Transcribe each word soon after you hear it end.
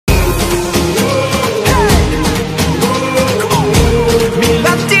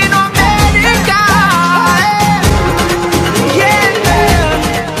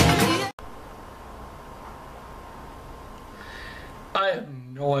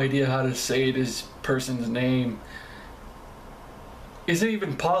idea how to say this person's name. Is it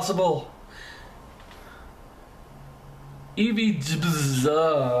even possible? Evie.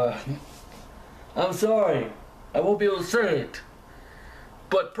 I'm sorry, I won't be able to say it.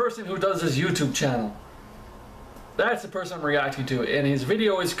 But person who does his YouTube channel. That's the person I'm reacting to, and his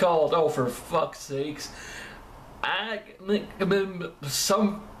video is called, oh for fuck's sakes, I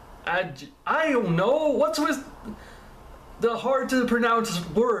don't know, what's with the hard to pronounce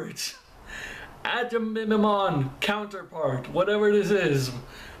words? Agamemnon, counterpart, whatever this is.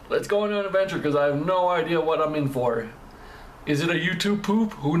 Let's go on an adventure because I have no idea what I'm in for. Is it a YouTube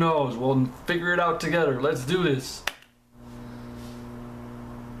poop? Who knows? We'll figure it out together. Let's do this.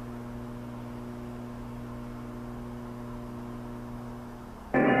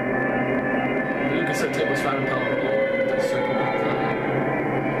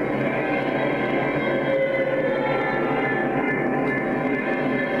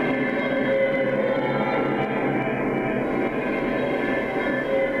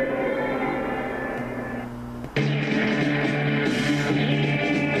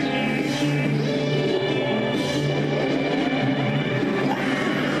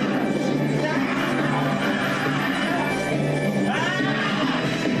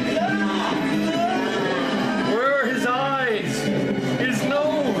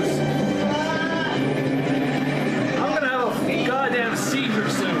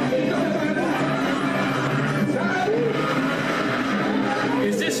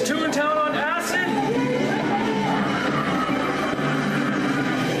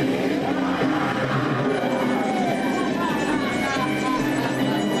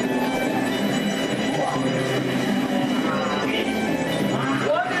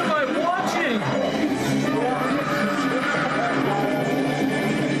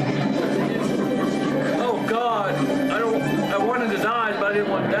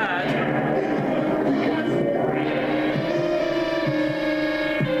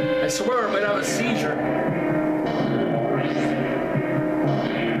 I swear I might have a seizure.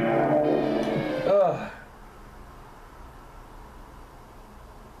 Ugh.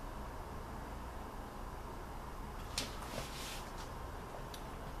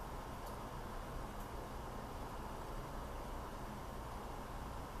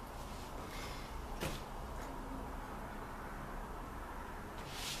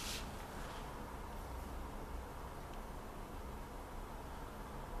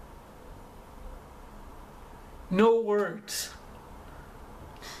 No words.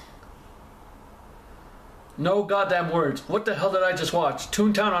 No goddamn words. What the hell did I just watch?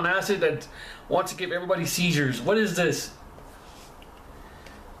 Toontown on acid that wants to give everybody seizures. What is this?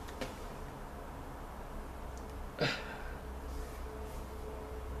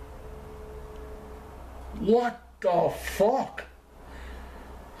 What the fuck?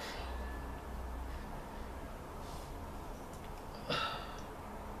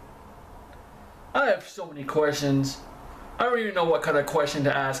 I have so many questions. I don't even know what kind of question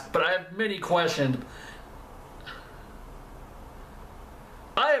to ask, but I have many questions.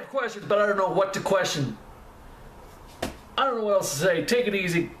 I have questions, but I don't know what to question. I don't know what else to say. Take it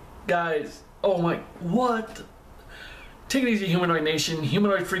easy, guys. Oh my, what? Take it easy, Humanoid Nation.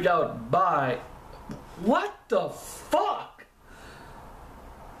 Humanoid freak out. Bye. What the fuck?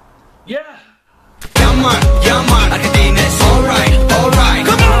 Yeah. Llaman, Argentina, alright, alright.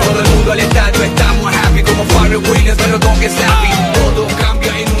 Todo el mundo alentado, estamos happy como Farrell Williams, pero don't get slappy.